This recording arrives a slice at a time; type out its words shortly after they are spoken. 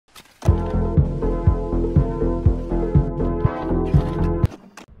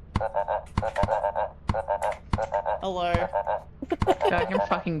Hello. I feel like I'm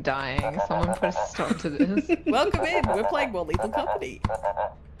fucking dying. Someone put a stop to this. Welcome in. We're playing more Lethal Company.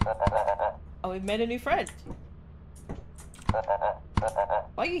 Oh, we've made a new friend.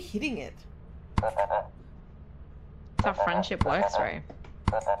 Why are you hitting it? That's how friendship works, Ray.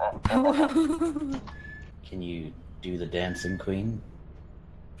 Can you do the dancing queen?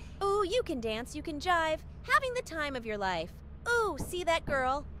 Ooh, you can dance, you can jive, having the time of your life. Ooh, see that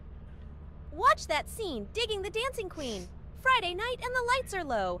girl? Watch that scene, digging the dancing queen. Friday night and the lights are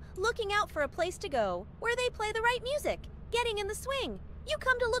low, looking out for a place to go, where they play the right music, getting in the swing. You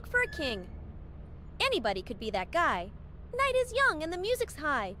come to look for a king. Anybody could be that guy. Night is young and the music's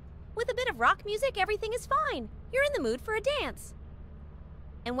high. With a bit of rock music, everything is fine. You're in the mood for a dance.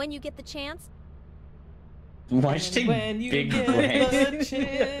 And when you get the chance... Why should you take big brains?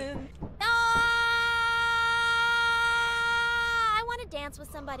 I want to dance with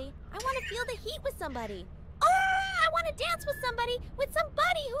somebody. I want to feel the heat with somebody. I want to dance with somebody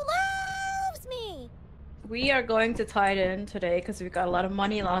who loves me. We are going to Titan today because we got a lot of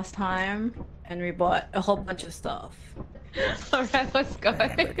money last time and we bought a whole bunch of stuff. Alright, let's go.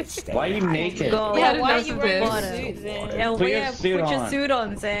 Why are you naked? Go. Yeah, why are you wearing a suit, Zan? Yeah, Put your suit put your on. suit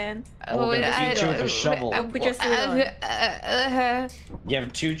on, Zan. We're gonna beat you with a shovel. Put your suit on. You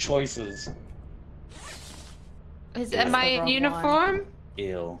have two choices. Am I in uniform? Ew.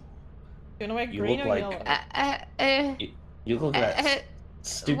 You wanna wear You green look or like- yellow? You look like that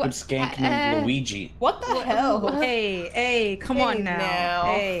stupid skank named Luigi. What the hell? Hey, come Hey on now. now.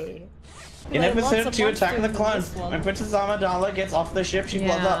 Hey. In Like, lots episode of 2, Attack of the monsters in Clones, this one. when Princess Amidala gets off the ship, she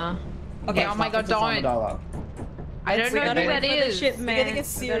blows up. Okay, oh my god, Princess don't. Amidala. I don't We know gotta who that wait for the is. ship, We're man. gonna get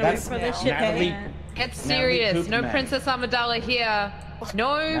We gotta serious wait for the now. ship, Natalie- man. Get serious. No Poopman. Princess Amidala here.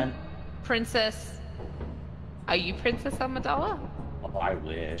 No And- princess. Are you Princess Amidala? Oh, I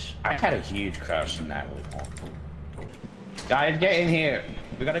wish. I had a huge crush on Natalie Portman. Guys, get in here.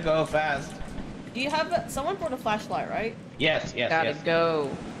 We gotta go fast. Do you have someone brought a flashlight, right? Yes, yes, Gotta yes. go.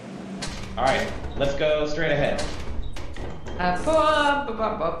 Alright, let's go straight ahead.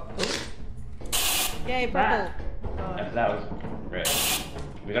 Yay, purple. That was red.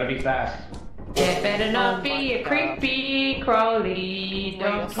 We gotta be fast. It better Oh not my be a God. creepy crawly.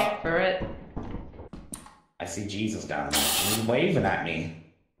 Don't Wait, care for it. I see Jesus down there. He's waving at me.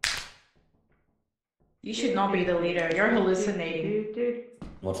 You should not be the leader. You're hallucinating.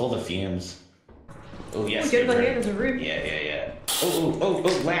 What's all the fumes? Oh, yes. Good, you're but right. here there's a room. Yeah. Oh,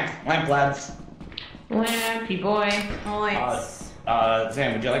 lamp lads. Lampy boy. Oh, it's...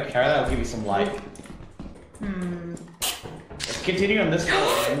 Sam, would you like to carry that? I'll give you some light. Let's continue on this floor.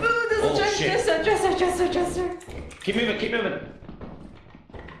 Ooh, there's a shit. dresser. Keep moving.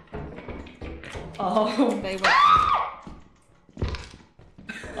 Oh, they went.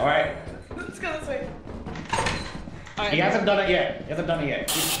 Alright. Let's go this way. Alright, He hasn't done it yet.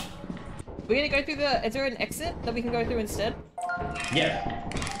 we're gonna go through the. Is there an exit that we can go through instead? Yeah.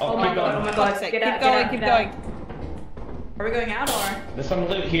 Oh Oh, my keep god, oh my going. god. Fuck's sake. Get Keep out, going, get keep out. going. Are we going out or? There's some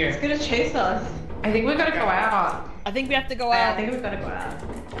loot here. It's gonna chase us. I think we gotta go out. I think we have to go I out. think we've gotta go out.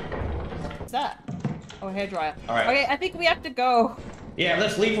 What's that? Oh, a hairdryer. Alright. Okay, I think we have to go. Yeah,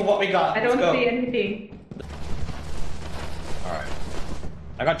 let's leave with what we got. I Let's don't go. see anything. Alright.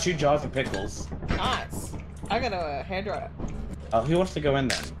 I got 2 jars of pickles. Nice. I got a hairdryer. Who wants to go in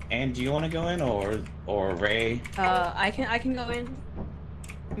then? Anne, do you want to go in or Ray? I can go in.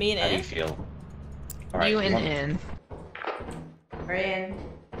 Me and How do you Anne. feel? Alright. You and want- in. We're in.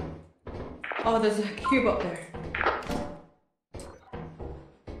 Oh, there's a cube up there.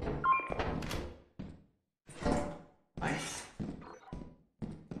 Nice.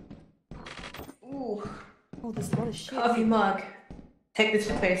 Ooh. Oh, there's a lot of shit. Coffee mug. Take this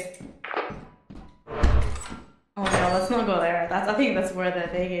to face. Oh no, let's not go there. I think that's where the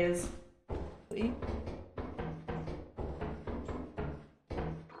thing is.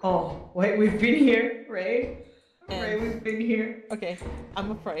 Oh, wait, we've been here, Ray. Ray, we've been here. Okay,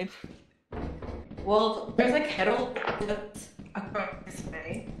 I'm afraid. Well, there's a kettle that's across this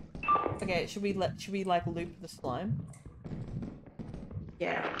way. Okay, should we like loop the slime?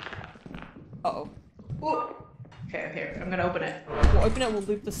 Yeah. Uh-oh. Ooh. Okay, here, I'm gonna open it. We'll open it, we'll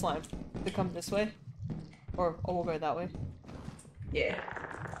loop the slime. To come this way? Or we'll go that way. Yeah.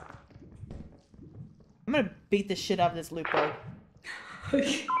 I'm gonna beat the shit out of this loop bug.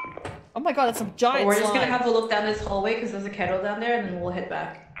 Oh my god, that's some giant We're just slime. gonna have a look down this hallway because there's a kettle down there and then we'll head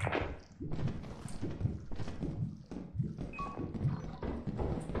back.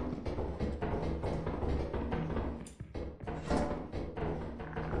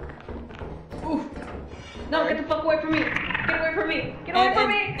 Ooh. No, get the fuck away from me! Get away from me! Get away from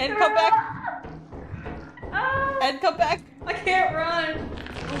me! And come back! Ah! And come back. I can't run.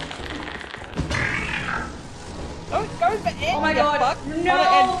 Go back in. Oh my you god. fuck. No.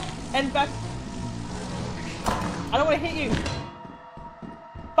 Hold on, and back. I don't want to hit you.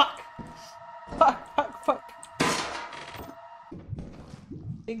 Fuck. Fuck. I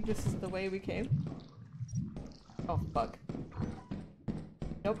think this is the way we came. Oh, fuck.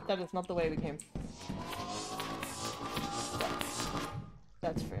 Nope, that is not the way we came.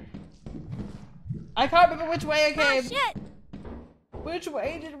 That's fair. I can't remember which way I came! Oh, shit! Which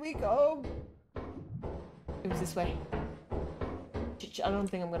way did we go? It was this way. I don't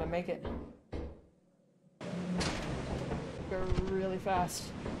think I'm gonna make it. Go really fast.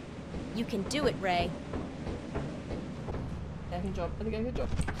 You can do it, Ray. Yeah, I can jump. I think I can jump.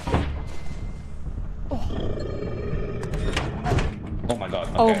 Oh my god.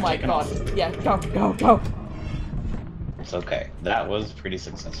 Okay, Oh my taken god. off. Yeah, go. It's okay. That was pretty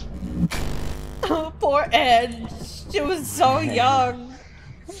successful. Oh, poor Ed. She was so young.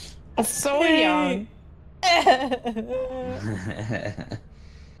 So young.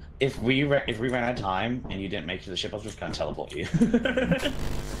 If we ran out of time and you didn't make it to the ship, I was just gonna teleport you.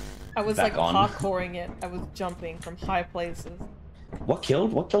 I was Back like on. parkouring it. I was jumping from high places. What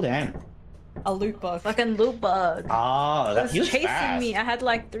killed Anne? A loot bug. Fucking loot bug. Ah, It that was feels chasing fast. me. I had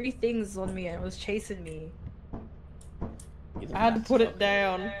like 3 things on me and it was chasing me. I had to put it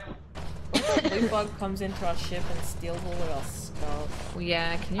down. Loot bug comes into our ship and steals all of our stuff. Well,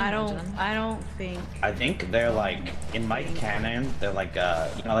 yeah, can you I imagine? don't think. I think they're like in my canon. They're like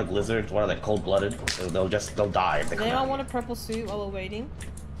you know, like lizards. What are they? Cold-blooded. So they'll die if they Does come anyone out. want a purple suit while we're waiting?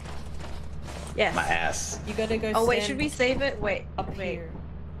 Yes. My ass. You gotta go Oh wait, stand should we save it? Wait. up wait. here.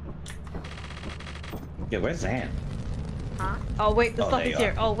 Yeah, where's Zan? Huh? Oh wait, the Oh, stuff there is you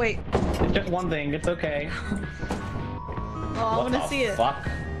here. are. Oh wait. It's just one thing. It's okay. Oh, I What wanna the see it. fuck?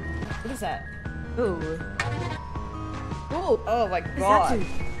 What is that? Ooh. Ooh. Oh my What does that god. do?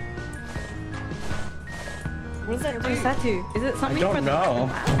 What does that What does do? that do? Is it something don't for know.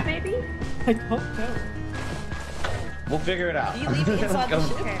 the class, maybe? I don't know. We'll figure it out. Do you leave it inside the Let's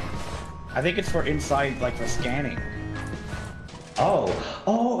go. ship? Okay. I think it's for inside, like for scanning.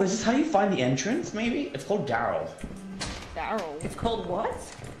 Oh, is this how you find the entrance? Maybe it's called Daryl. Daryl. It's called what?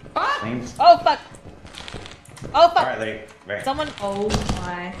 Name's... Oh fuck! Oh fuck! Alright, right. Someone. Oh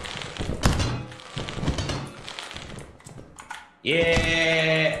my.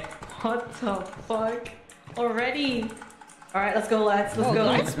 Yeah. What the fuck? Already? Alright, let's go, lads. Let's Oh, go.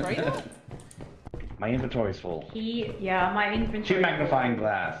 nice, right? My inventory's full. Yeah, my inventory. 2 magnifying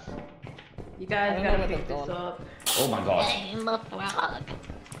glass. You guys I don't gotta know where pick they're this going. up. Oh my god.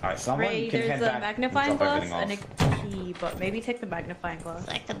 Alright, someone Ray, can there's head a back magnifying and drop glass everything and off. a key, but maybe take the magnifying glass.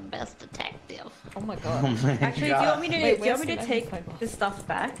 Second best detective. Oh my Oh god. my Actually, do you god. want me to, Wait, do you want me where's to the take magnifying glass? this stuff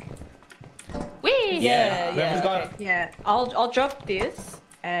back? Wee! Yeah, Whoever's got- okay. Yeah, I'll drop this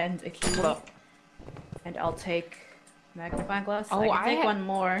and a key, and I'll take magnifying glass. Oh, I can take I- one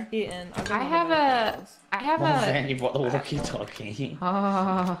more. Ian, I have Oh, a. Zan, you brought the walkie-talkie.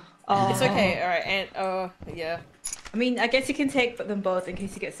 Oh. It's okay, alright, and yeah. I mean, I guess you can take them both in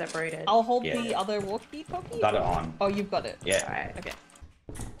case you get separated. I'll hold Yeah. the other walkie-talkie. Got it on. Oh, you've got it. Yeah. Alright. Okay.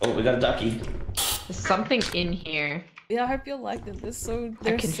 Oh, we got a ducky. There's something in here. Yeah, I hope you like them. They're so. I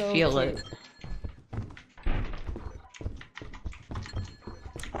They're can so feel cute. it.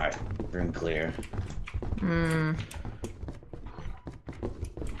 Alright, room clear. Hmm.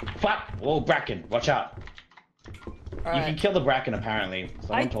 Fuck! Whoa, Bracken, watch out. You can Alright. kill the Bracken apparently.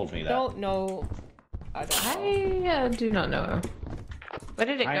 Someone I told me that. don't know. I don't know. I do not know. Where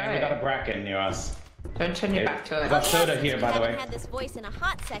did it We got a go? Bracken near us. Don't turn your back to We it. got soda here, We by the haven't way. had this voice in a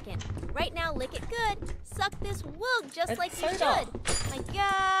hot second. Right now, lick it good. Suck this woog just It's like you soda. should. My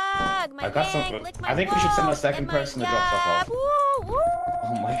god, my I got wang, some- lick my I think we should send a woog, second and my person to drop stuff off. gob. Woo, woo.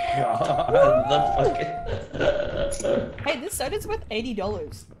 Oh my god, the fucking... Hey, this soda's worth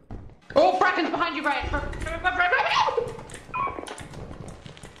 $80. Oh, Bracken's behind you, right?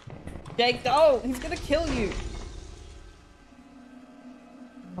 Jake, no! He's gonna kill you!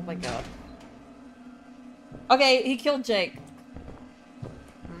 Oh my god. Okay, he killed Jake.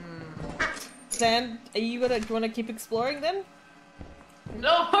 Sam, do you wanna keep exploring then?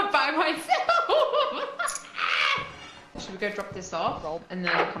 No, by myself. Should we go drop this off and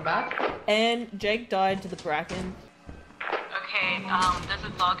then I'll come back? And Jake died to the Bracken. Okay, there's a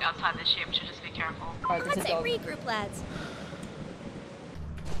dog outside the ship, so just be careful. Alright, there's Let's a say dog. regroup, lads.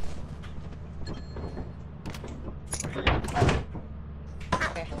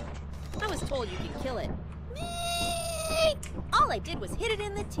 Okay. I was told you could kill it. Me! All I did was hit it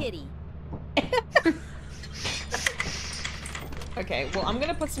in the titty. Okay, well I'm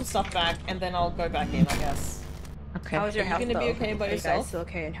gonna put some stuff back and then I'll go back in, I guess. Okay. How's your Are you health? gonna be though? okay by Are you guys yourself? still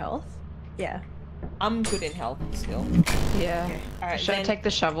okay in health? Yeah. I'm good in health still. Yeah. Okay. Alright, Should I then take the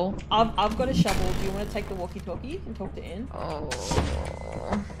shovel? I've got a shovel. Do you want to take the walkie-talkie and talk to Anne? Oh.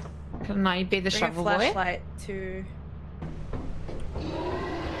 Can I be the Bring shovel a boy? flashlight to.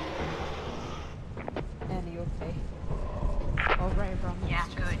 Anne, are you okay? Oh, right, wrong. Yeah,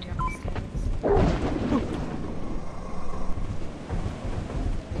 good.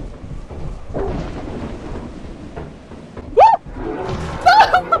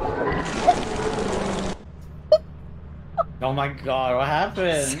 Oh my god, what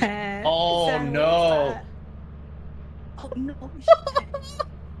happened? Sam, Oh Sam, no. what was that? Oh no. Shit.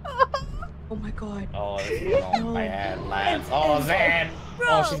 Oh my god. Oh, this is going bad, lads. Oh, and- Zan! Bro,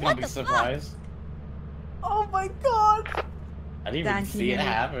 Oh, she's gonna what be the fuck? surprised. Oh my god! I didn't Zan, even can see you it hear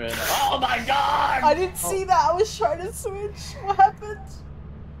me? happen. Oh my god! I didn't see that. I was trying to switch. What happened?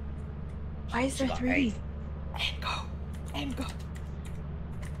 Why is there Got 3? eight. And go. And go.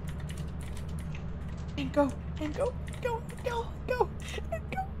 And go. And go. Go. Go. Go. And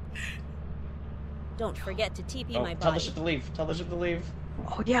go. Don't forget to TP Oh, my tell the body. ship to leave. Tell the ship to leave.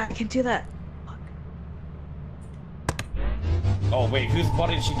 Oh yeah, I can do that. Oh wait, whose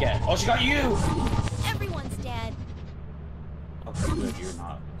body did she get? Oh, she got you! Everyone's dead. Okay, good, you're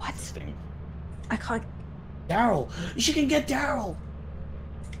not. What? Sting. I can't. Daryl! She can get Daryl!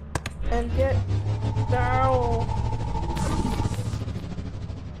 And get Daryl.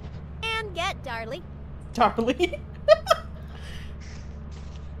 And get Darly. Darly.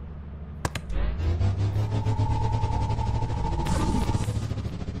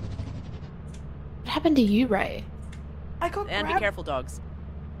 What happened to you, Ray? I got And be grabbed. careful, dogs.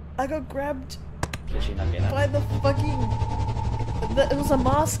 I got grabbed Did she not get it? by the fucking. It was a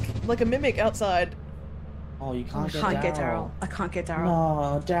mask, like a mimic outside. Oh, you I can't get can't get Daryl. Daryl. I can't get Daryl.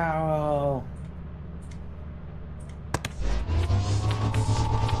 No, Daryl.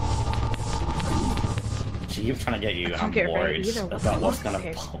 She keeps trying to get you. I can't I'm get Ray worried either. What's about the what's mask? gonna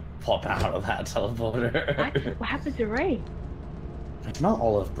Okay. pop out of that teleporter. What? What happened to Ray? It's not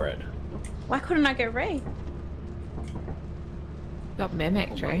olive bread. Why couldn't I get Ray? Got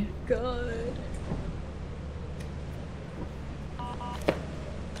mimicked, Ray. Good.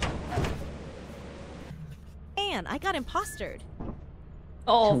 And I got impostered.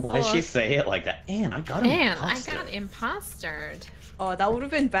 Oh, Why did she fuck. say it like that? Anne, I got him. Man, I got impostered. Oh, that would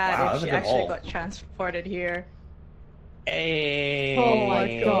have been bad Wow, if that's a she good actually ult. got transported here. Hey. Oh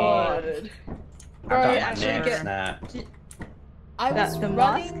my god. I got Right, my actually neck get- snapped. I That's was the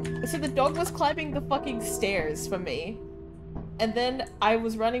running. So the dog was climbing the fucking stairs for me. And then I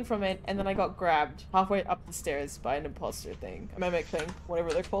was running from it, and then I got grabbed halfway up the stairs by an imposter thing. A mimic thing,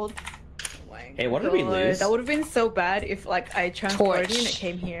 whatever they're called. Oh my Hey, what did we God, lose? That would have been so bad if, like, I transported you and it Torch.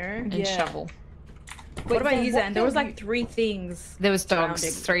 came here. And Yeah. shovel. What about then you, what Zan? There was killed like 3 things. There was dogs,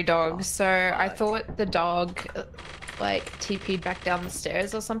 surrounding- 3 dogs. So I fuck. thought the dog like TP'd back down the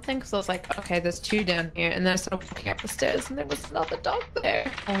stairs or something because I was like, okay, there's 2 down here, and then I started walking up the stairs and there was another dog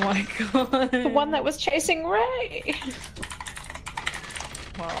there. Oh my god. The one that was chasing Ray.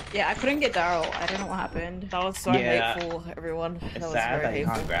 Well, yeah, I couldn't get Daryl. I don't know what happened. That was so Yeah. hateful, everyone. It's That was sad very that you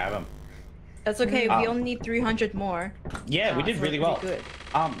hateful. can't grab him. That's okay. Um, We only need 300 more. Yeah, we did so really it'll well. be Good.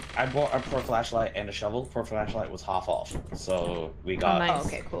 I bought a pro flashlight and a shovel. Pro flashlight was half off, so we got nice. Oh,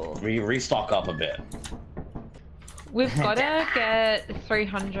 okay, cool. restock up a bit. We've got to get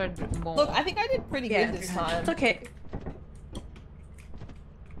 300 more. Look, I think I did pretty Yeah, good this 300. time. It's okay.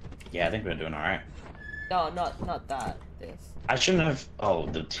 Yeah, I think we're doing all right. No, not that. This. I shouldn't have. Oh,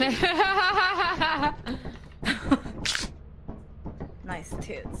 the 2. Nice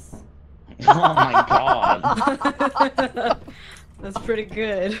tits. Oh my god. That's pretty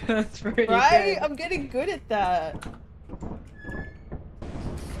good. That's pretty Right? good. I'm getting good at that.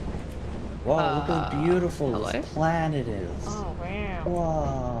 Whoa, look how beautiful hello? this planet is. Oh wow.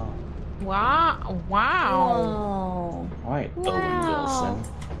 Whoa. Wow. Wow. Oh. Alright, Owen Wow.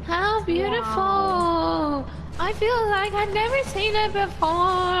 Wilson. How beautiful. I feel like I've never seen it before.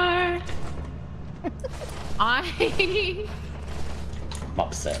 I I'm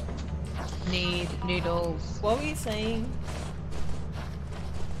upset. need noodles. What were you saying?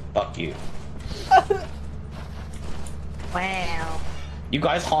 Fuck you. Wow. You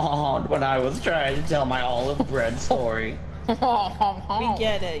guys honed when I was trying to tell my olive bread story. We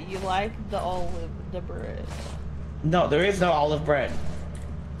get it. You like the olive, the bread. No, there is no olive bread.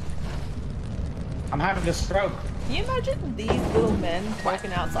 I'm having a stroke. Can you imagine these little men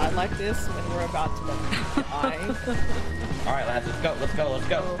walking outside like this when we're about to die? Alright, lads, let's go, let's go, let's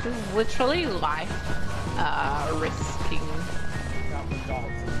go. This is literally life risking.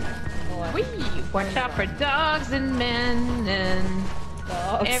 Oh Wee! Watch out for dogs and men and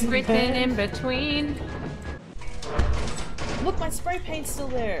Dogs and everything men. in between. Look, my spray paint's still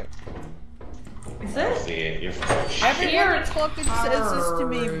there. Is I it? see it. You're Everyone fucking says this to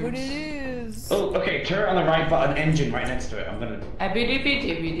me, but it is. Oh, okay. Turn on the right button. Engine right next to it. I'm gonna.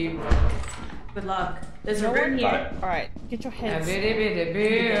 Good luck. There's a No room one Got here. it. Alright, get your heads.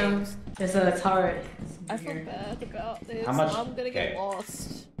 There's a turret. I feel bad about this. How much- I'm gonna get okay.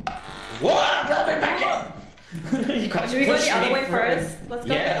 lost. What? Drop it back up. You can't Should we go push the other me way through. first? Let's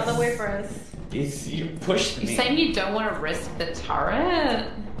go Yes. the other way first. You pushed You me. saying you don't want to risk the turret?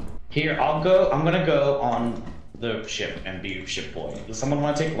 Here, I'll go. I'm gonna go on the ship and be ship boy. Does someone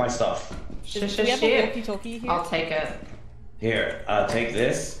want to take my stuff? Do we have a walkie-talkie here? I'll take it. Here, take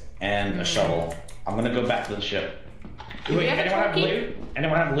this and a shovel. I'm gonna go back to the ship. Do we Wait, have a anyone have turkey? loot?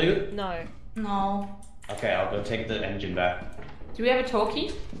 Anyone have loot? No. No. Okay, I'll go take the engine back. Do we have a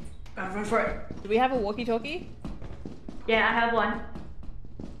talkie? Gotta run for it. Do we have a walkie-talkie? Yeah, I have one.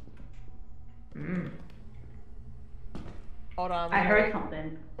 Hold on. I heard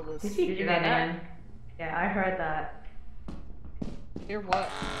something. Did Did you hear that? Yeah, I heard that. Hear what?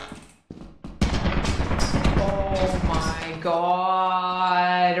 Oh my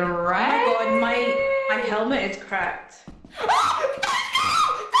god, right? Oh my god, my helmet is cracked.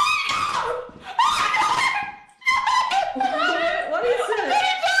 What is it?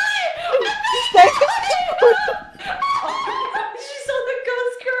 She saw the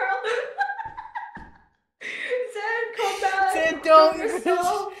ghost girl. Zan, come back. Zan, don't. Kill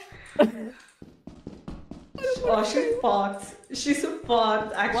yourself. Oh, she's fucked. She's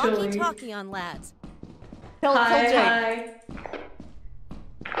fucked, actually. Walkie-talkie on, lads. Tell Jake. Hi.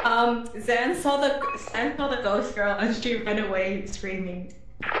 Zan saw the ghost girl and she ran away screaming.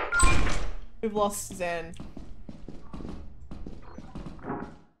 We've lost Zen.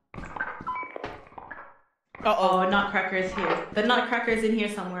 Oh, Nutcracker's here. The Nutcracker's in here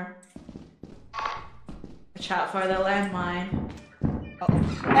somewhere. Watch out for the landmine.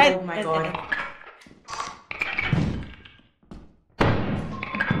 Oh my god.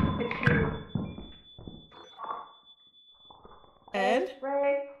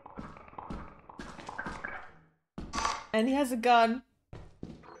 And he has a gun.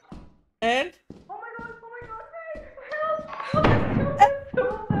 And Oh my god, help!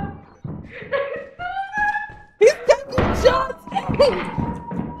 he's taking shots.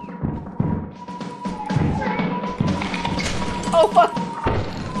 Oh fuck!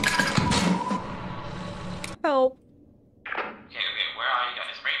 Help! Okay, where are you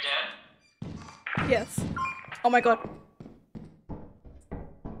guys? Right dead? Yes. Oh my god.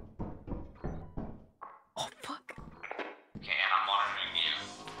 Oh fuck. Okay, and I'm monitoring you.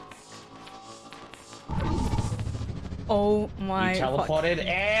 Oh my You teleported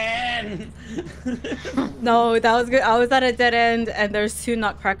and No, that was good. I was at a dead end and there's two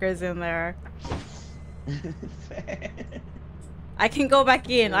Nutcrackers in there. I can go back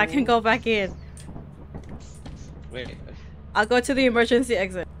in. I can go back in. Wait. I'll go to the emergency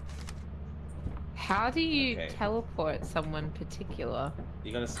exit. How do you Okay. teleport someone particular?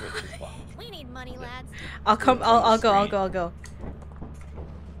 You gotta switch the spot. We need money, lads. I'll come. I'll go.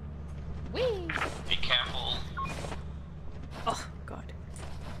 Whee! Be careful. Oh god.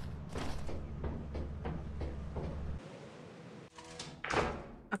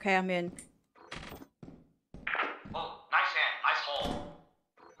 Okay, I'm in. Oh, nice hand, nice hole.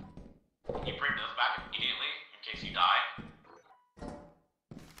 Can you bring those back immediately in case you die?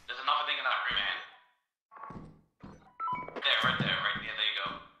 There's another thing in that room, man. There, right there, right there, there you go.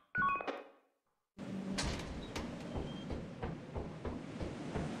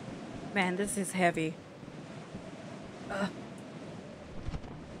 Man, this is heavy.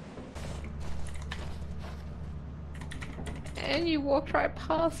 And you walked right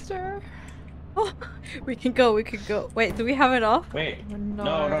past her. Oh, we can go. Wait, do we have it off? Wait,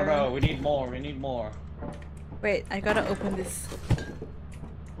 No. no, we need more, Wait, I gotta open this.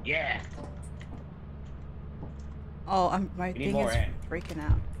 Yeah. Oh, my We need thing more is in. breaking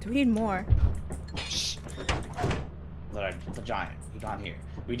out. Do we need more? It's a giant, you can't hear.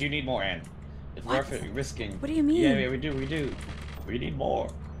 We do need more in. It's worth it, risking. What do you mean? Yeah, we do. We need more.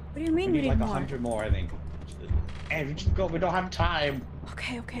 What do you mean We need like more? 100 more, I think. And we just go, we don't have time.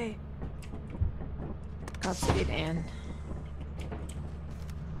 Okay. Godspeed, Anne.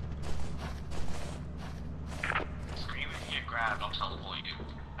 Scream and get grabbed, I'll teleport you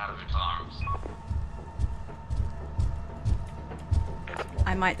out of its arms.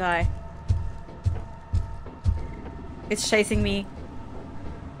 I might die. It's chasing me.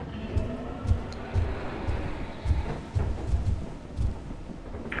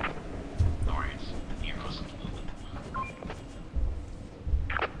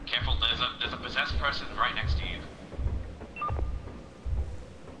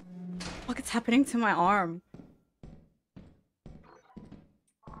 fuck is happening to my arm?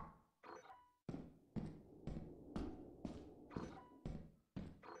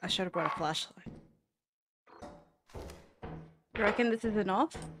 I should have brought a flashlight. You reckon this is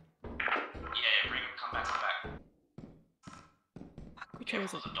enough? Yeah, bring him. Come back. Fuck, which way is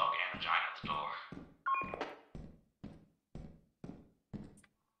it? There's a dog and a giant at the door.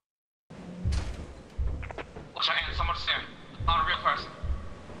 Watch out, Anna, someone's there. On a real person.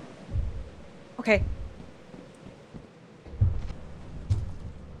 Okay.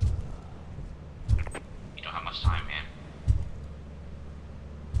 You don't have much time, man.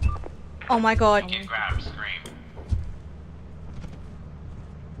 Oh my god. Get grabbed, scream.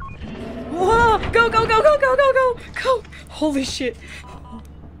 Whoa! Go! Go! Holy shit.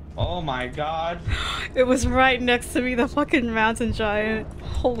 Oh my god. It was right next to me, the fucking mountain giant.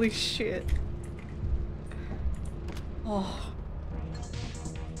 Holy shit. Oh.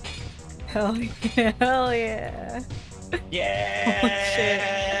 Hell yeah. Hell yeah. Yeah. Oh shit.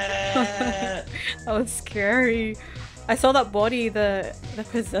 That was scary. I saw that body, the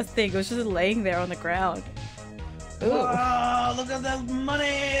possessed thing, it was just laying there on the ground. Oh, look at that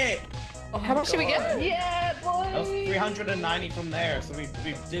money! Oh, how much did we get? Yeah, boy! That was 390 from there, so we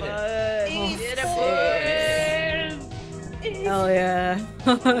did it. Hell yeah.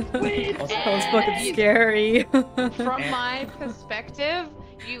 That was fucking scary. From my perspective,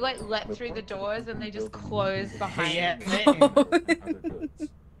 you like let through the doors and they just closed behind Yeah. you.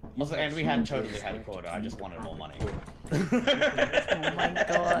 Also, and we totally had a quota. I just wanted more money. Oh my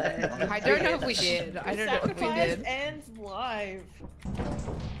god. I don't know if we did. I don't know if we Sacrifice did. ends live.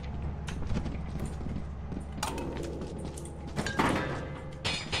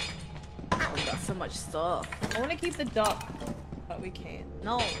 Oh, we got so much stuff. I want to keep the duck, but we can't.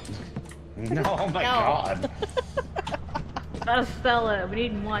 No. No, oh my god. Gotta sell it. We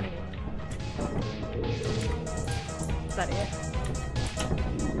need money. Is that it?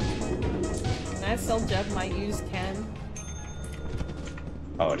 Can I sell Jeb my used can?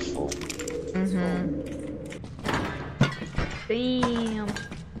 Oh, it's full. Damn.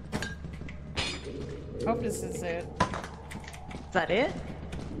 Hope this is it. Is that it?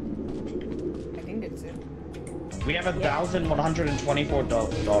 I think it's it. We have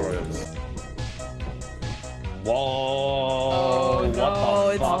 $1,124. Whoa! Oh, what no,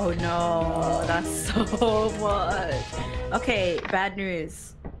 the it's- fuck? Oh no, that's so much. Okay, bad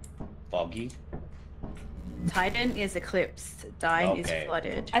news. Foggy. Titan is eclipsed. Dine is Okay.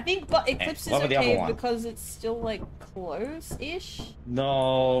 flooded. I think, but Eclipse is what about the other okay one? because it's still like close-ish.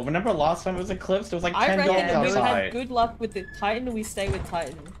 No, remember last time it was eclipsed? It was like I $10 reckon if we've had outside. good luck with the Titan, we stay with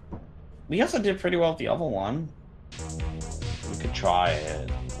Titan. We also did pretty well with the other one. We could try it.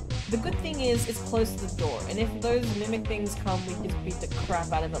 The good thing is, it's close to the door, and if those mimic things come, we just beat the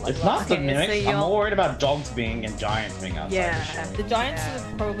crap out of it like It's not last the Okay, mimics. so I'm you'll- more worried about dogs being and giants being outside Yeah. the ship. The giants Yeah.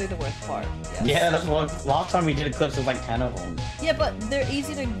 are probably the worst part. Yes. Yeah, that's what last time we did eclipse, it was like 10 of them. Yeah, but they're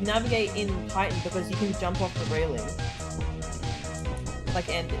easy to navigate in Titan because you can jump off the railing. Like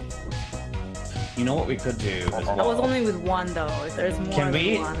Andy. You know what we could do as I was well? only with one though. If there's more Can than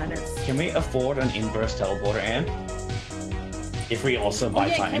we- one, then it's. Can we afford an inverse teleporter, Anne? If we also Oh buy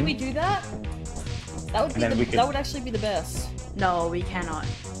yeah, Titan? can we do that? That would be And then we the, could- that would actually be the best. No, we cannot.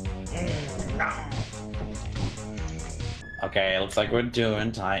 Okay, looks like we're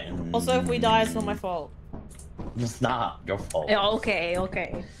doing Titan. Also, if we die, it's not my fault. It's not your fault. Yeah, okay,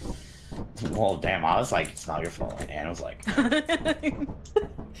 okay. Well, damn, I was like, it's not your fault. And Anne was like,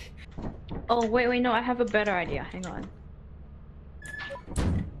 Oh wait, no, I have a better idea. Hang on.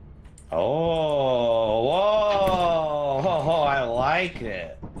 oh, whoa, I like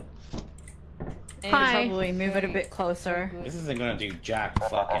it. And Hi. Probably move it a bit closer. This isn't gonna do jack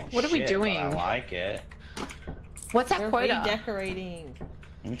fucking What are we shit, doing? but I like it. What's that We're quota? redecorating.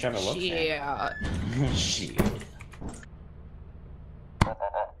 Let me try to look. Yeah. Shit.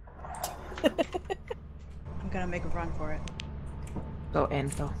 I'm gonna make a run for it. Go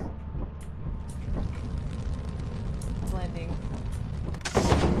and go. It's landing.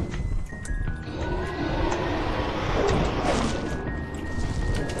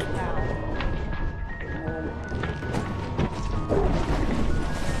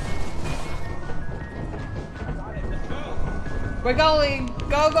 We're going!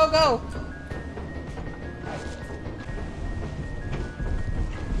 Go, go, go!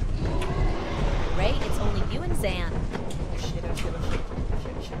 Ray, it's only you and Zan. Oh shit, oh shit, oh shit.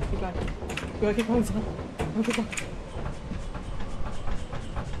 Shit, shit. Keep going. Go, keep going, son. Go, keep going.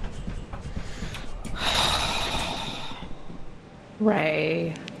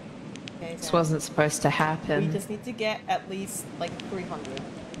 Ray. Okay, This Zan. wasn't supposed to We happen. just need to get at least like 300.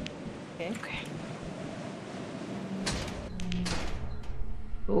 Okay.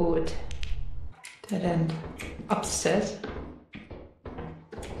 Good. Dead end. Upstairs.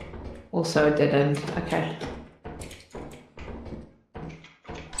 Also a dead end. Okay.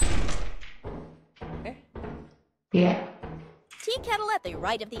 Okay. Yeah. Tea kettle at the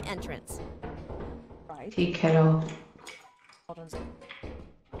right of the entrance. Right. Tea kettle. Hold on a second.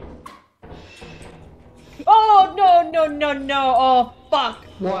 Oh no! Oh fuck!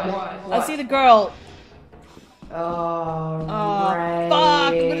 What? I see the girl. Oh, Fuck!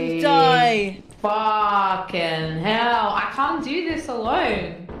 I'm gonna die. Fucking hell! I can't do this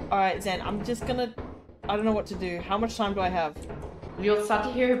alone. All right, Zen. I'm just gonna. I don't know what to do. How much time do I have? You'll start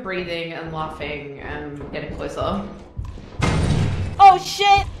to hear her breathing and laughing and getting closer. Oh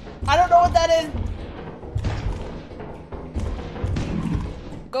shit! I don't know what that is.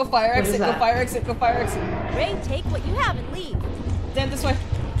 Go fire exit. Go fire exit. Go fire exit. Ray, take what you have and leave. Zen, this way.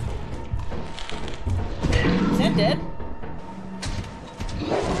 Zen dead.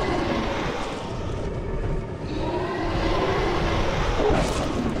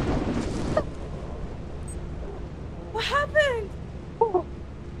 What happened?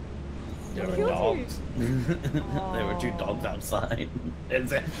 There were Killed dogs. There were 2 dogs outside. And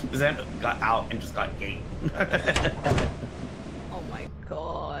Zen got out and just got ate. Oh my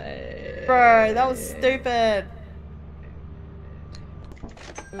god. Bro, that was stupid.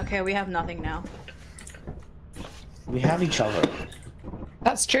 Okay, we have nothing now. We have each other.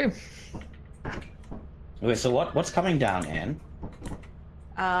 That's true. Wait, so what's coming down, Anne?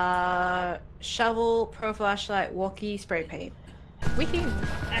 Shovel, pro flashlight, walkie, spray paint. Wiki.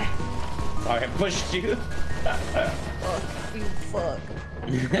 Sorry, I pushed you. You fuck.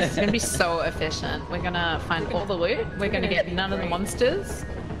 It's gonna be so efficient. We're gonna find all the loot. We're gonna get none of the monsters.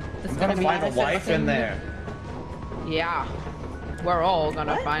 It's I'm gonna find a wife in there. Yeah. We're all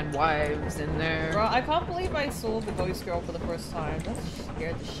gonna find wives in there. Bro, I can't believe I saw the ghost girl for the first time. That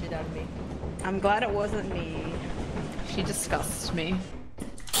scared the shit out of me. I'm glad it wasn't me. She disgusts me.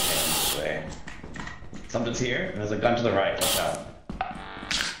 This way. Something's here, and there's a gun to the right. Watch out.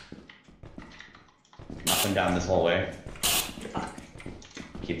 Nothing down this hallway. Fuck.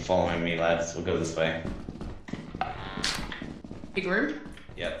 Keep following me, lads. We'll go this way. Big room?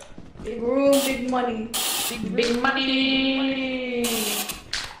 Yep. Big room, big money. Big money!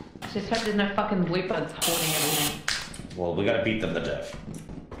 Just hope there's no fucking blue bugs holding everything. Well, we gotta beat them to death.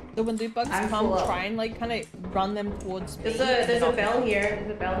 So when loot bugs I'm come, full up. try and like kind of run them towards me. There's a bell here.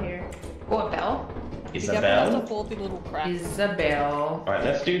 There's a bell here. What bell? You definitely have Isabel? to fall through the little crack. Isabel. Alright,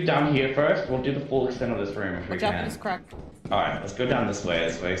 let's do down here first. We'll do the full extent of this room if we Watch out for can. this crack. Alright, let's go down this way.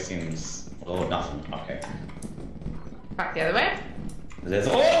 This way seems... Oh, nothing. Okay. Back the other way? There's...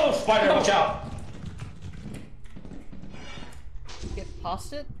 Oh, spider, watch out! Get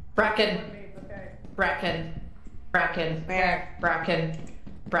past it. Bracken. Bracken. Bracken. Where? Bracken.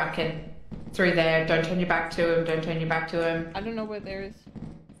 Bracken. Through there. Don't turn your back to him. Don't turn your back to him. I don't know where there is.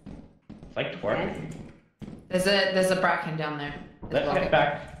 It's like twerking. There's a bracken down there. Let's Okay. get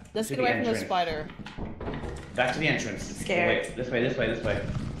back Let's to get the away from the entrance. spider. Back to the entrance. Scared. Wait, this way, this way, this way.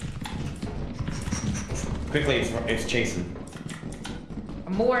 Quickly, it's chasing.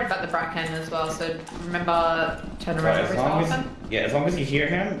 I'm more worried about the bracken as well, so remember, turn around Right, every so often. yeah, as long as you hear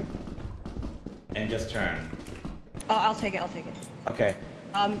him, and just turn. Oh, I'll take it. I'll take it. Okay.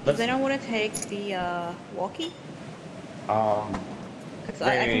 Does Let's- anyone want to take the walkie? Because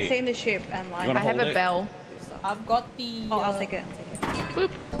I can Wait. stay in the ship and You like. wanna I have hold a it? bell. I've got the. Oh, I'll take it. I'll take it.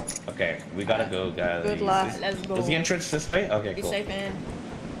 Boop. Okay, we gotta go, guys. Good luck. Let's go. Is the entrance this way? Okay, Be cool. safe, man.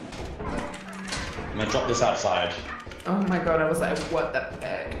 I'm gonna drop this outside. Oh my god, I was like, what the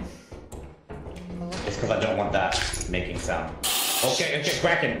heck? Just because I don't want that making sound. Okay,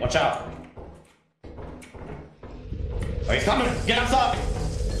 Kraken, watch out. Oh, he's coming! Get us up!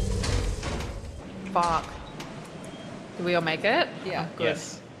 Fuck. Do we all make it? Yeah. Good.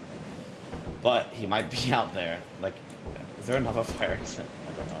 Yes. But he might be out there. Like, is there another fire exit?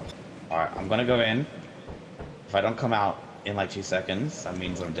 I don't know. Alright, I'm gonna go in. If I don't come out in like 2 seconds, that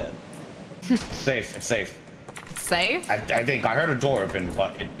means I'm dead. Safe, it's safe. Safe? I think I heard a door open,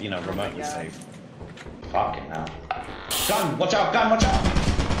 but it, you know, remotely safe. Fucking hell. Gun! Watch out! Gun! Watch out!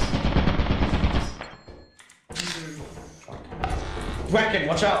 Kraken,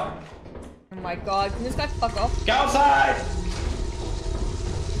 watch out! Oh my god, can this guy fuck off? Get outside!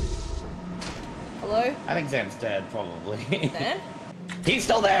 Hello? I think Zan's dead, probably. Zen? He's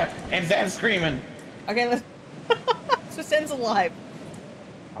still there, and Zan's screaming. Okay, let's. So Zen's alive.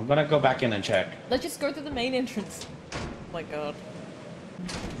 I'm gonna go back in and check. Let's just go through the main entrance. Oh my god.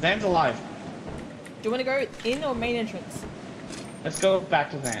 Zan's alive. Do you want to go in or main entrance? Let's go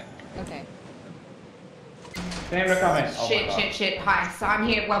back to Zan. Okay. Name comment. Oh Shit. Hi. So I'm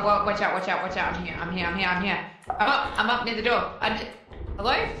here. Watch out. I'm here. I'm up near the door.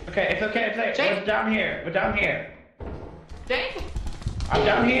 Hello? Okay, it's okay. Jake? We're down here. Jake? I'm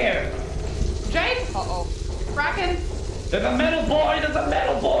down here. Jake? Uh-oh. Bracken? There's a metal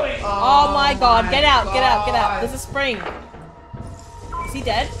boy. Oh my god, get out. God. There's a spring. Is he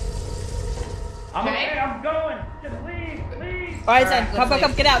dead? I'm Jake? okay, I'm going. Just leave. Alright, Alright, Zen, come,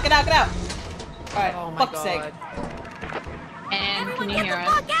 let's get out. Alright, Oh my fuck's god. sake. And Everyone can you get hear the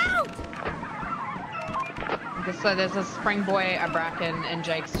us? fuck out! So there's a spring boy, a Bracken, and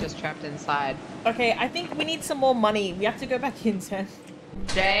Jake's just trapped inside. Okay, I think we need some more money. We have to go back in, Zen.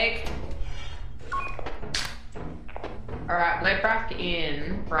 Jake? Alright, let Brack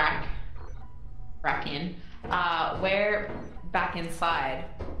in. Brack in. We're back inside.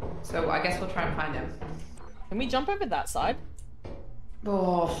 So I guess we'll try and find him. Can we jump over that side?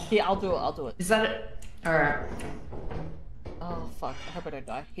 Oh. Yeah, I'll do it. Is that it? Alright. Oh, fuck. I hope I don't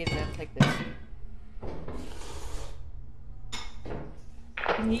die. Here, Zen, take this.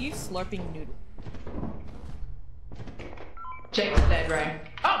 I can hear you slurping noodle. Jake's dead, Ray.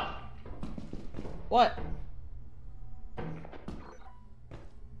 Oh! What?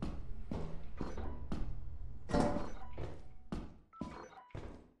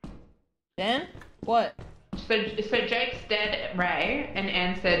 Dan? What? So Jake's dead, Ray, and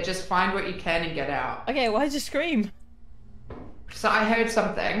Anne said, just find what you can and get out. Okay, why'd you scream? So I heard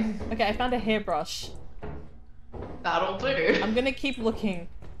something. Okay, I found a hairbrush. That'll do. I'm gonna keep looking.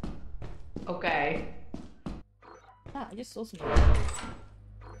 Okay. Ah, I just saw something.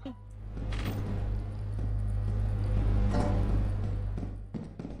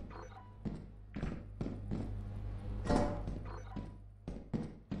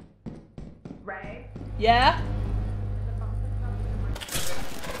 Ray? Yeah?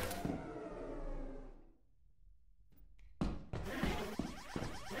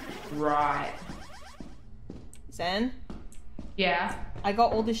 Right. Zen? Yeah. I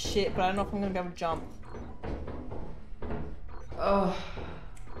got all this shit, but I don't know if I'm gonna be able to jump. Oh.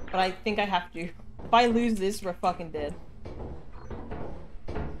 But I think I have to. If I lose this, we're fucking dead.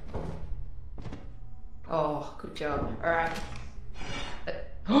 Oh, good job. Alright.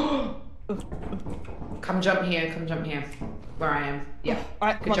 Come jump here, Where I am. Yeah.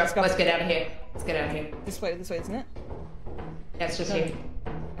 Alright, Good come on, job. let's go. Let's get out of here. This way, isn't it? Yeah, it's just Go. here.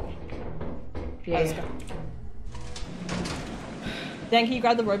 Alright, Yeah. let's go. Dan, can you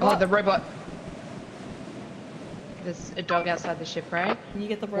grab the Oh, robot? the robot. There's a dog outside the ship, right? Can you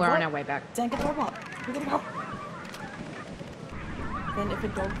get the robot? We're on our way back. Dan, get the robot. We gotta go. Then if a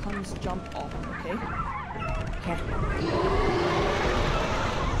dog comes, jump off, okay? Okay.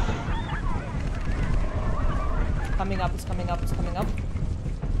 It's coming up.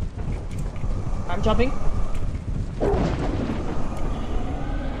 I'm jumping.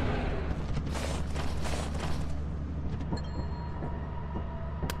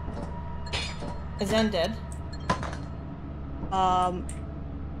 Is Zen dead? I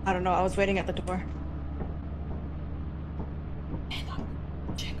don't know. I was waiting at the door. Hang on.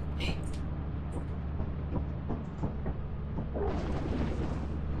 Check. Hey.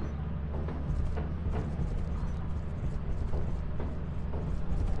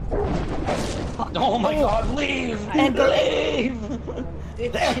 Oh my god, leave! And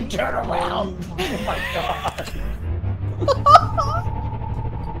Leave! Then turn around! Oh my god!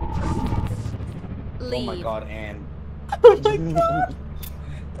 Leave. Oh my god, Anne. Oh my god!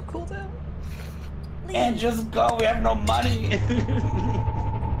 The cooldown. Leave. Anne, just go, we have no money!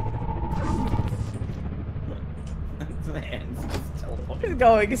 Anne's just teleporting. It's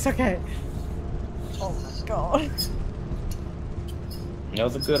going, it's okay. Oh my god. That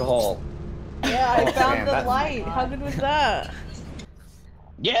was a good haul. Yeah, I Oh, found man, the that- light. How good was that?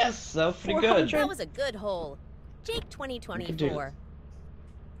 Yes, that was pretty good. That was a good hole. Jake We can do 2024.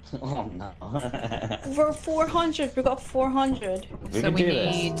 Oh no. We're 400. We got 400. We So can we do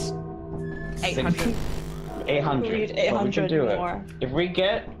need this. 800. 800. We need but we 800 can do more. it.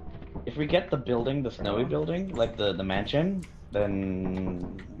 If we get the building, the snowy building, like the mansion,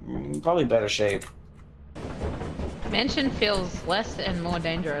 then probably better shape. Mansion feels less and more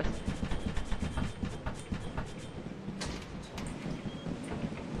dangerous.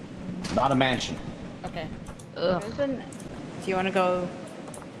 Not a mansion. Okay. Ugh. Do you want to go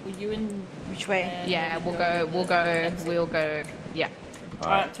Will you and which way? and Yeah, we'll we'll go. Yeah.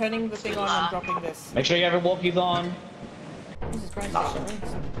 Alright, turning the thing on and dropping this. Make sure you have your walkies on. Jesus Christ.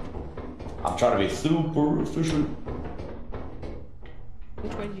 I'm trying to be super efficient.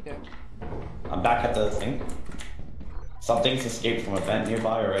 Which way did you go? I'm back at the thing. Something's escaped from a vent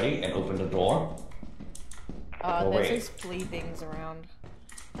nearby already and opened a door. Oh, there's wait. those flea things around.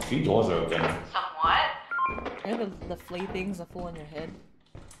 A few doors are open. Somewhat? You know the flea things that fall on your head?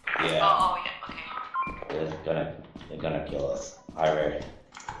 Yeah. Oh, yeah, okay. They're gonna kill us. Hi, Ray.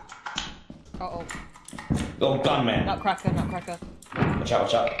 Uh-oh. Go, gunman! Nutcracker, nutcracker. Watch out,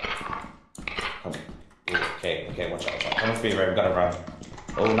 watch out. Come. Okay, watch out, watch out. Come with me, Ray, we gotta run.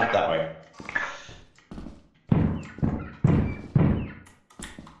 Oh, not that way.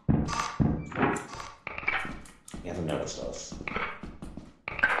 He hasn't noticed us.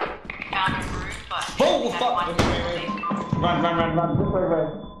 Found a roof, but... Oh, fuck! Okay, run. This way, Ray.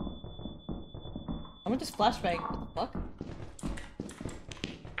 I'm gonna just flashbang. What the fuck?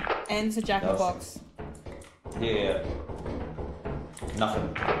 And it's a jack-in-the-box. Yeah.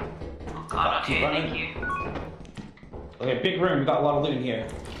 Nothing. Oh god, Keep okay, running. thank you. Okay, big room. We got a lot of loot in here.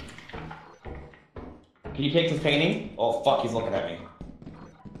 Can you take this painting? Oh, fuck, he's looking at me.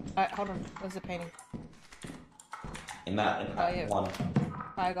 Alright, hold on. Where's the painting? In that yeah. one.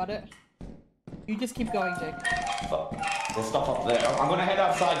 I got it. You just keep going, Jake. Fuck. There's stuff up there. I'm gonna head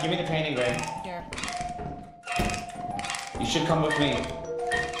outside. Give me the painting, Ray. Here. You should come with me.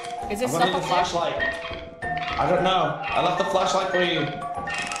 Is this I'm gonna need the stuff up there? flashlight. I don't know. I left the flashlight for you.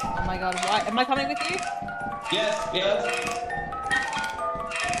 Oh my god, why? Am I coming with you? Yes.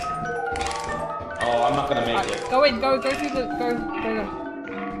 Oh, I'm not gonna make it. Go in, go through the, go.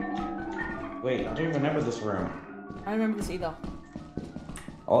 Wait, I don't even remember this room. I don't remember this either.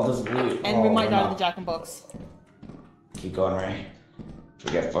 Oh, there's loot. And we might die in not. the jack-in-box. Keep going, Ray. If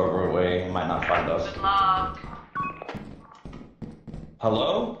we get further away, he might not find us. Good luck.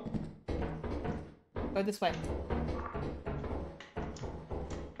 Hello? Go this way.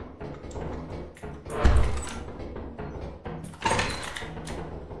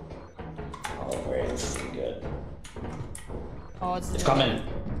 Oh, Ray, this isn't good. Oh, It's coming.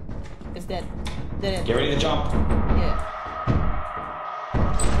 It's dead. Dead. Get ready to jump. Yeah.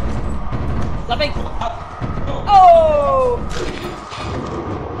 Slapping! Oh!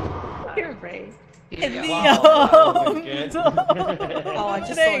 You're right. In the Wow, that was good. Oh, I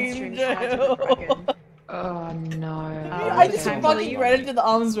just saw on stream shots of the Bracken. Oh no. I just Time to fucking leave. ran into the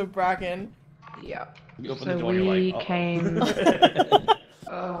arms with Bracken. Yeah. You open So the door and we you're like, came.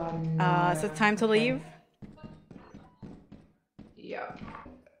 Oh no. So time to leave? Yeah.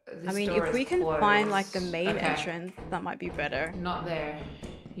 I This mean, door if we is can find like the closed. main Okay. entrance, that might be better. Not there.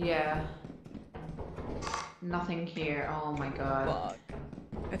 Yeah. Nothing here. Oh my god. Fuck.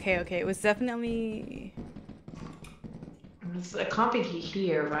 Okay, it was definitely... It can't be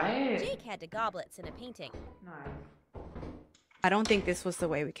here, right? Jake had to goblets in a painting. No. I don't think this was the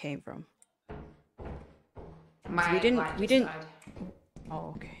way we came from. My we didn't- light we just didn't- died.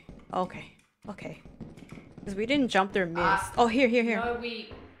 Oh, okay. Because we didn't jump their mist. Ah, Oh, here. No,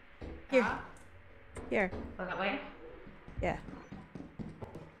 we. Here. Huh? Here. Go that way? Yeah.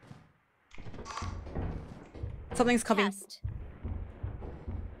 Something's coming. Test.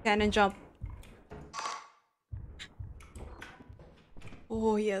 Cannon jump.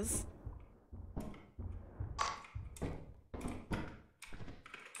 Oh, yes.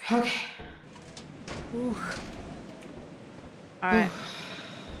 Okay. Ooh. Alright.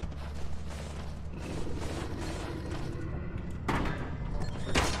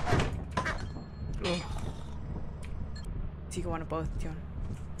 Do you want to both? Do you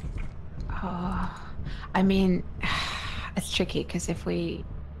want... Oh, I mean, it's tricky because if we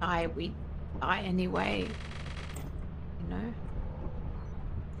die anyway. You know.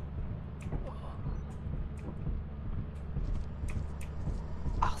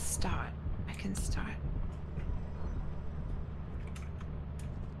 I'll start. I can start.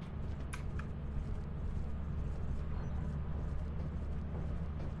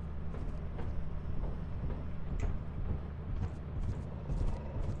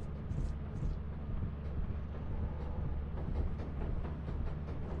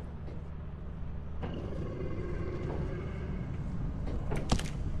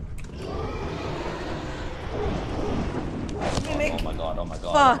 Oh my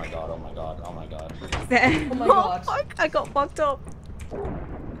god, Fuck. oh my god. Oh my Oh god. fuck, I got fucked up.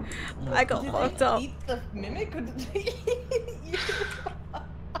 I got Did fucked they up. eat the mimic or did they eat you?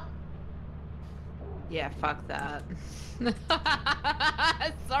 Yeah, fuck that.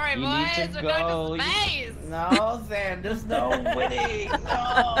 Sorry, You boys. need to We're go. going to space. No, Sam, there's no winning.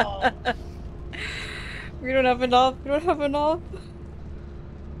 No. We don't have enough. We don't have enough.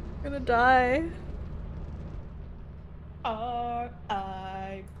 We're gonna die. R.I.P.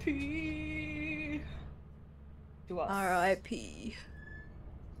 to us. R.I.P.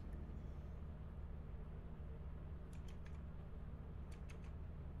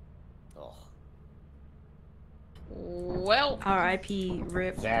 Well, R.I.P.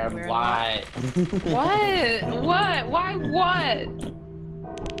 Rip. Damn, We're why? what? What? Why what?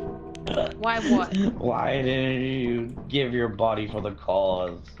 Why what? Why didn't you give your body for the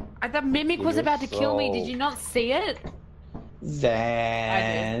cause? The mimic was Your about to kill me. Did soul. you not see it?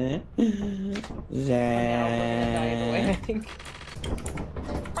 Zan. I'm now gonna die either way, I think.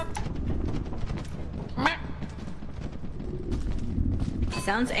 He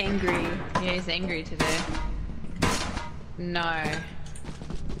sounds angry. Yeah, he's angry today. No.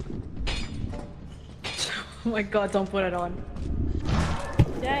 Oh my god, don't put it on.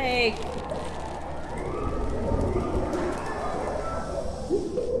 Yay!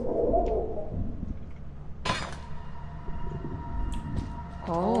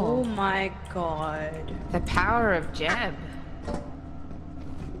 Oh my god. The power of Jeb.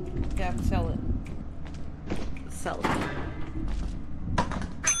 Yeah, sell it. Sell it.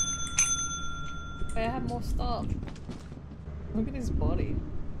 I have more stuff. Look at his body.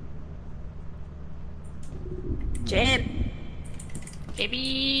 Jeb!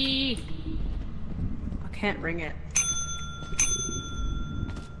 Jebby! I can't ring it.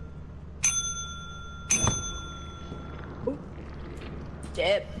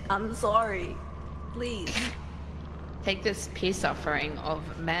 Jeb, I'm sorry. Please. Take this peace offering of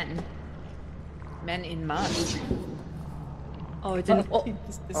men. Men in mud. Oh, it didn't. Oh,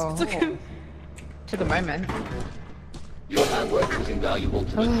 Oh. took him. Took a moment. Your hard work is invaluable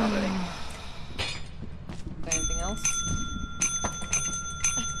to the company. Anything else?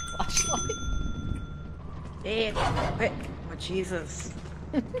 Flashlight. Jeb. Wait. Oh, Jesus.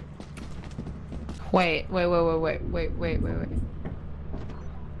 Wait. What?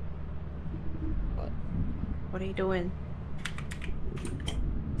 What are you doing?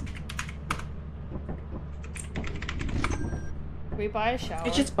 Can we buy a shower?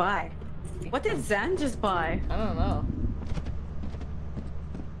 You just buy. What did Zan just buy? I don't know.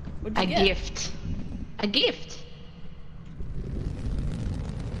 What'd you A get? gift. A gift.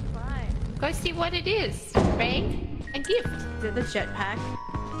 Buy. Go see what it is. Ray. A gift. Is it the jetpack?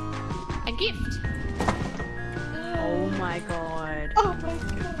 A gift. Oh my god. Oh my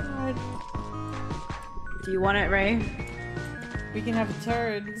god. Do you want it, Ray? We can have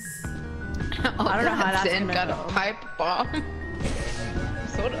turds. Oh, I don't know how that's Zen gonna got go. a pipe bomb.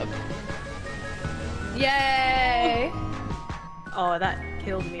 Sort of. Yay! Oh, that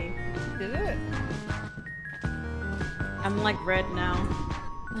killed me. Did it? I'm like red now.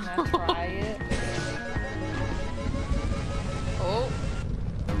 Can I try it? Oh.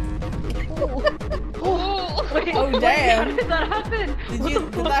 Oh. Wait, Oh, wait, damn. how did that happen?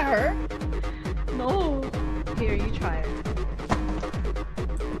 Did that hurt? No. Here, you try it.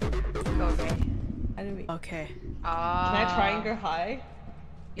 Okay. I didn't. Okay. Can I try and go high?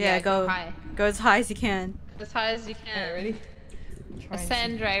 Yeah, go. high. Go as high as you can. As high as you Alright, can. ready? Try and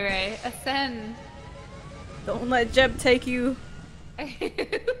Ascend, Ray Ray. Ascend. Don't let Jeb take you.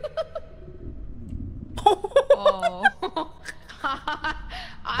 Oh.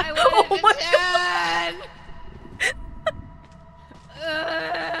 I wanted Oh to my turn.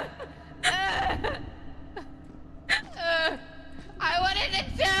 I wanted to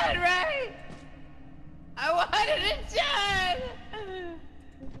turn, Ray. I wanted to turn.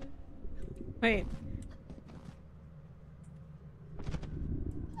 Wait.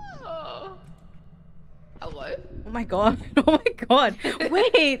 Oh. Hello. Oh my god. Oh my god.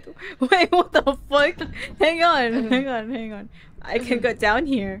 Wait. Wait, what the fuck? Hang on. Hang on. Hang on. I can go down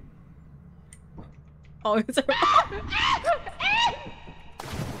here. Oh, it's a...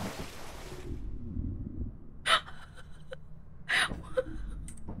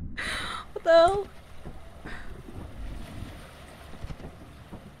 What the hell?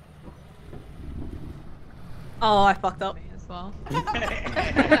 Oh, I fucked up. Me as well.